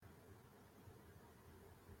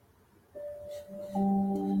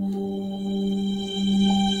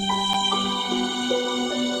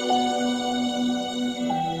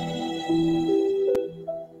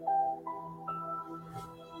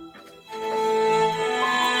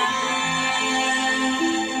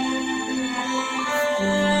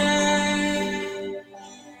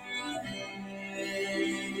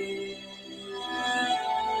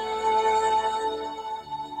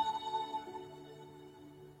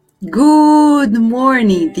Good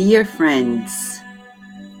morning, dear friends.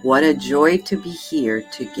 What a joy to be here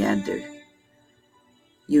together,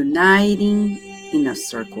 uniting in a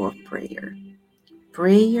circle of prayer.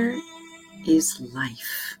 Prayer is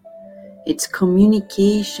life. It's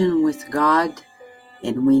communication with God,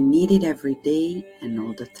 and we need it every day and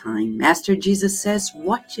all the time. Master Jesus says,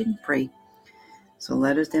 watch and pray. So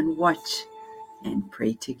let us then watch and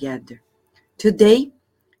pray together. Today,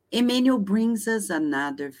 Emmanuel brings us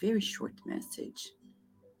another very short message.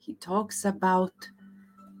 He talks about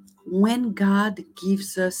when God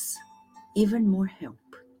gives us even more help.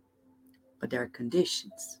 But there are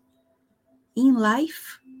conditions. In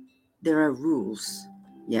life, there are rules.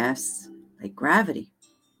 Yes, like gravity.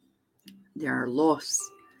 There are laws.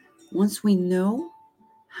 Once we know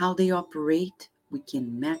how they operate, we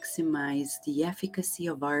can maximize the efficacy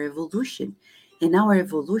of our evolution and our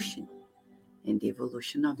evolution and the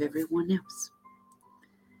evolution of everyone else.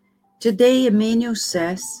 Today, Emmanuel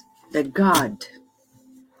says that God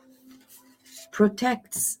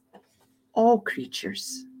protects all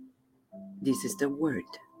creatures. This is the word,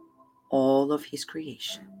 all of his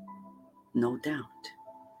creation, no doubt.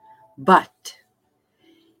 But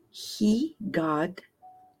God,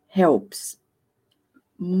 helps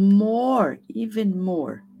more, even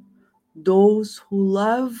more, those who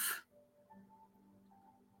love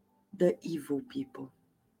the evil people.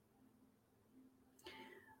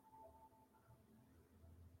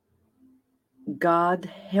 God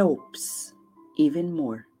helps even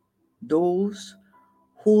more those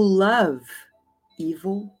who love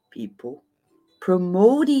evil people,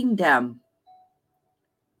 promoting them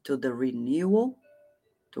to the renewal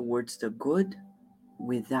towards the good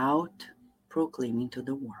without proclaiming to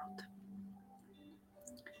the world.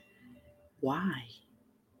 Why?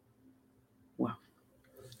 Well,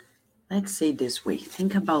 let's say this way.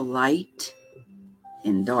 Think about light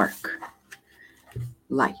and dark.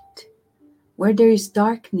 Light. Where there is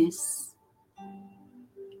darkness,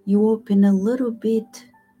 you open a little bit,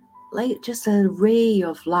 like just a ray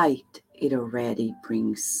of light, it already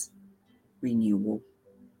brings renewal.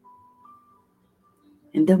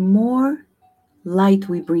 And the more light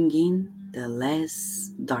we bring in, the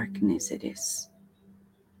less darkness it is.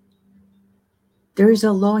 There is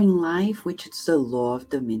a law in life, which is the law of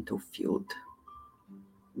the mental field.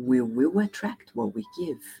 We will attract what we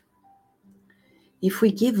give. If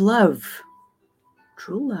we give love,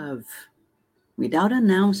 true love, without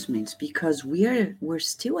announcements, because we're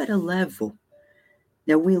still at a level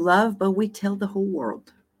that we love, but we tell the whole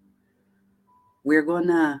world. We're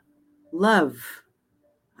gonna love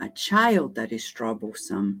a child that is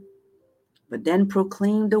troublesome, but then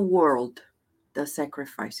proclaim the world the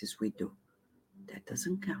sacrifices we do. That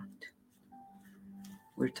doesn't count.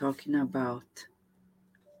 We're talking about,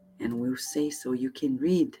 and we'll say so you can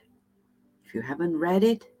read. If you haven't read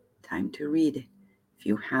it, time to read it. If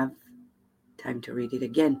you have, time to read it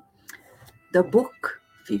again. The book,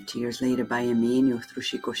 50 Years Later by Emmanuel through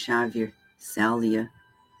Chico Xavier, Celia,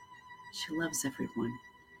 she loves everyone,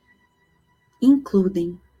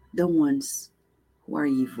 including the ones who are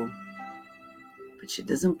evil. But she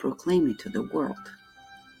doesn't proclaim it to the world.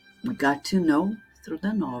 We got to know through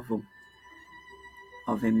the novel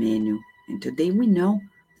of Emmanuel. And today we know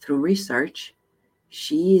through research,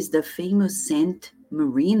 she is the famous Saint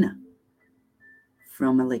Marina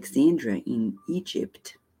from Alexandria in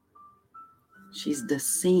Egypt. She's the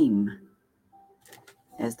same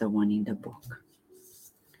as the one in the book.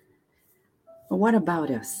 But what about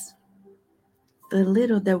us? The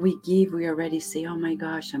little that we give, we already say, oh my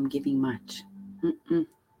gosh, I'm giving much.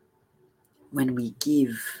 When we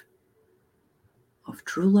give of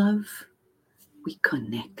true love, we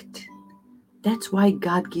connect. That's why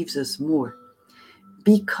God gives us more.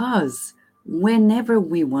 Because whenever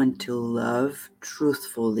we want to love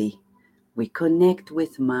truthfully, we connect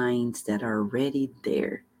with minds that are already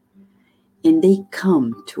there. And they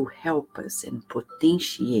come to help us and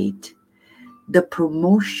potentiate the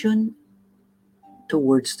promotion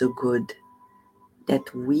towards the good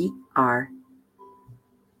that we are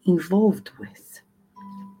involved with.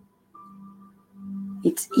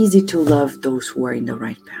 It's easy to love those who are in the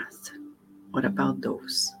right path. What about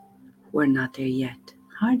those who are not there yet?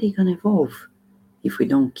 How are they going to evolve if we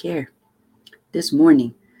don't care? This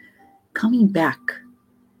morning, coming back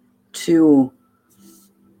to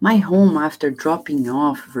my home after dropping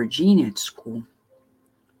off Virginia at school,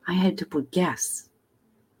 I had to put gas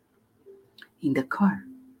in the car.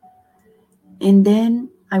 And then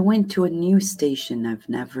I went to a new station I've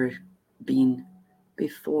never been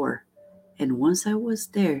before. And once I was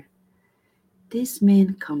there, this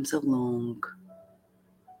man comes along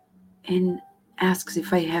and asks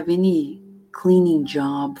if I have any cleaning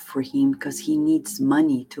job for him because he needs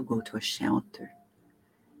money to go to a shelter.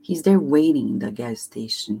 He's there waiting in the gas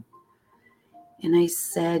station. And I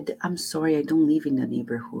said, I'm sorry, I don't live in the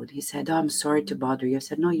neighborhood. He said, oh, I'm sorry to bother you. I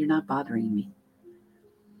said, no, you're not bothering me.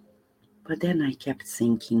 But then I kept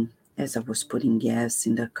thinking as I was putting gas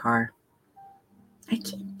in the car, I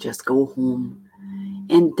can't just go home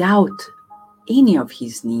and doubt any of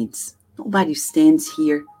his needs. Nobody stands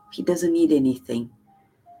here. He doesn't need anything.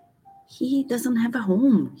 He doesn't have a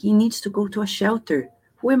home. He needs to go to a shelter.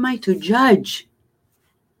 Who am I to judge?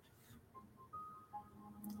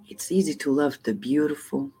 It's easy to love the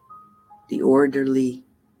beautiful, the orderly.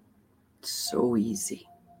 It's so easy.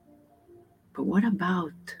 But what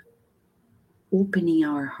about opening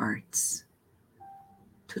our hearts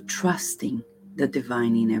to trusting the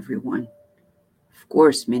divine in everyone? Of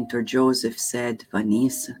course, Mentor Joseph said,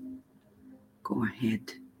 Vanessa, go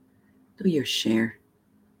ahead, do your share.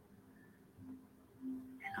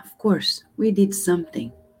 And of course, we did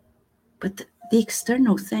something, but the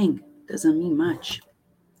external thing doesn't mean much.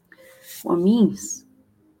 What means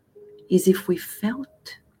is if we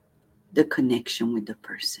felt the connection with the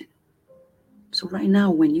person. So right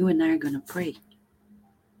now, when you and I are going to pray,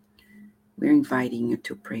 we're inviting you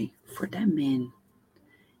to pray for that man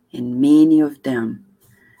and many of them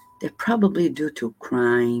that probably due to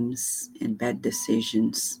crimes and bad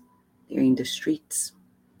decisions, they're in the streets,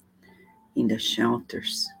 in the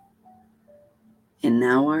shelters. And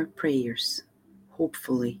now our prayers,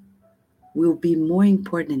 hopefully, will be more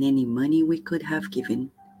important than any money we could have given,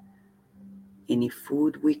 any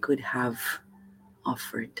food we could have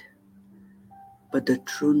offered, but the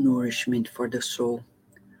true nourishment for the soul,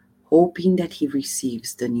 hoping that he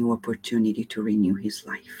receives the new opportunity to renew his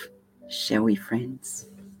life. Shall we, friends?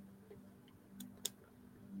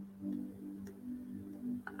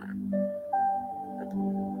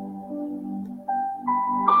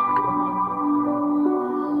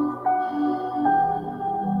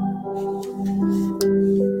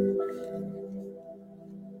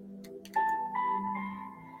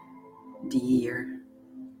 Dear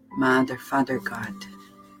Mother, Father God,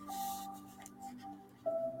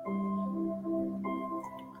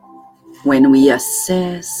 when we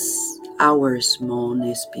assess our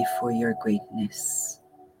smallness before your greatness,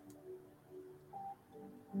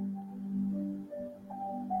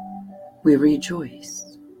 we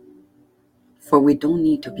rejoice, for we don't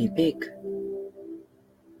need to be big.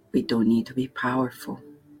 We don't need to be powerful.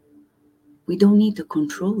 We don't need to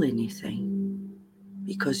control anything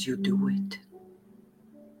because you do it.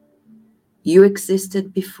 You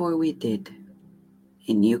existed before we did,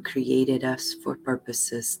 and you created us for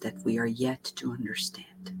purposes that we are yet to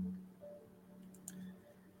understand.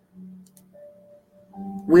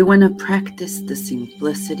 We want to practice the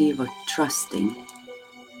simplicity of trusting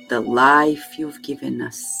the life you've given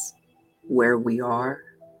us where we are,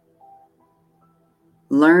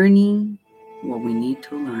 learning what we need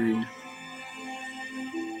to learn,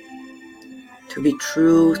 to be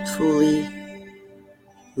truthfully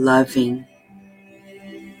loving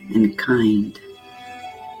and kind,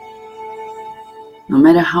 no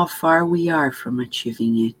matter how far we are from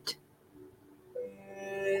achieving it.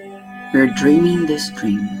 We're dreaming this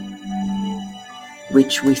dream,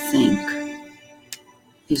 which we think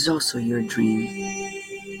is also your dream.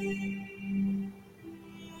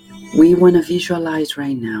 We want to visualize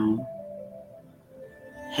right now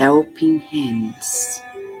helping hands,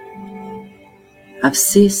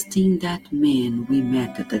 assisting that man we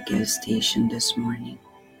met at the gas station this morning,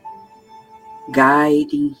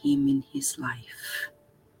 guiding him in his life,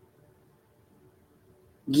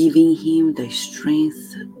 giving him the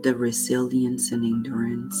strength, the resilience, and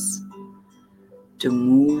endurance to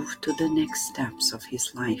move to the next steps of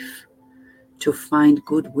his life, to find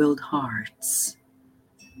good-willed hearts,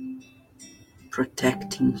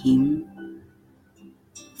 protecting him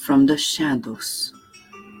from the shadows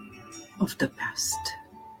of the past.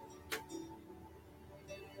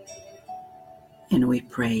 And we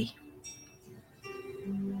pray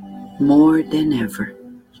more than ever.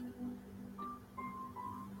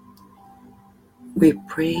 We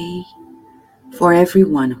pray for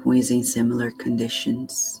everyone who is in similar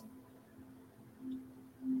conditions,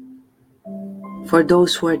 for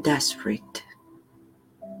those who are desperate,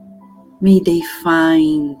 May they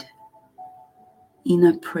find in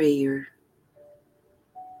a prayer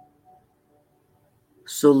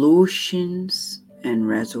solutions and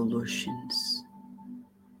resolutions.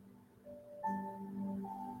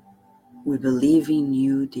 We believe in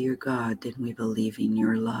you, dear God, and we believe in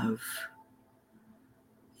your love.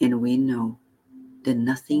 And we know that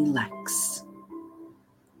nothing lacks.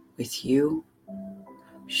 With you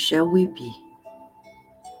shall we be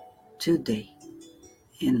today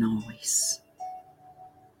and always.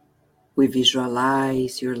 We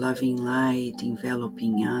visualize your loving light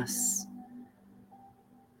enveloping us,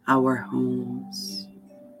 our homes,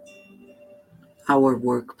 our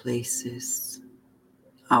workplaces,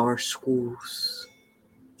 our schools,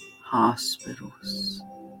 hospitals,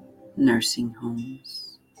 nursing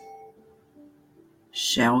homes,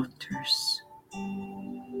 shelters.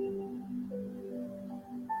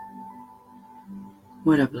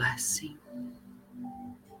 What a blessing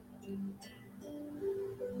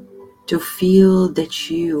to feel that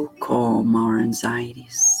you calm our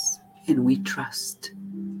anxieties, and we trust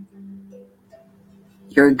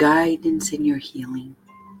your guidance and your healing.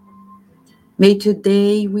 May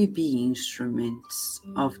today we be instruments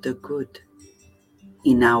of the good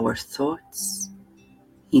in our thoughts,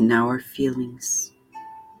 in our feelings,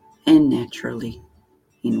 and naturally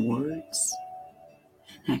in words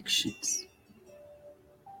and actions.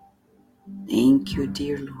 Thank you,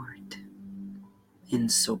 dear Lord,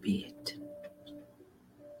 and so be it.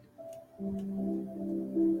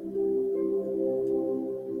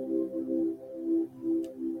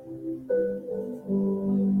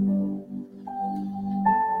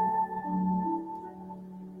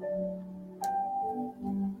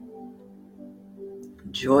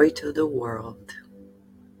 Joy to the world.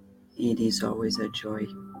 It is always a joy.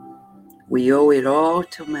 We owe it all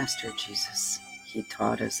to Master Jesus. He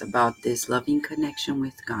taught us about this loving connection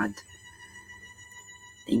with God.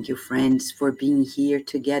 Thank you, friends, for being here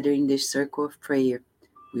together in this circle of prayer.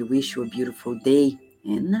 We wish you a beautiful day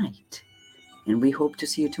and night. And we hope to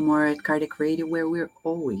see you tomorrow at Cardiac Radio, where we're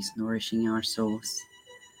always nourishing our souls.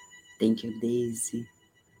 Thank you, Daisy.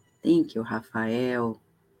 Thank you, Rafael.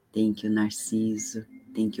 Thank you, Narciso.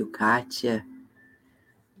 Thank you, Katia.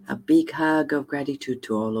 A big hug of gratitude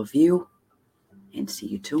to all of you. And see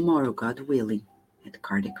you tomorrow, God willing, at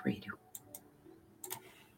Cardiac Radio.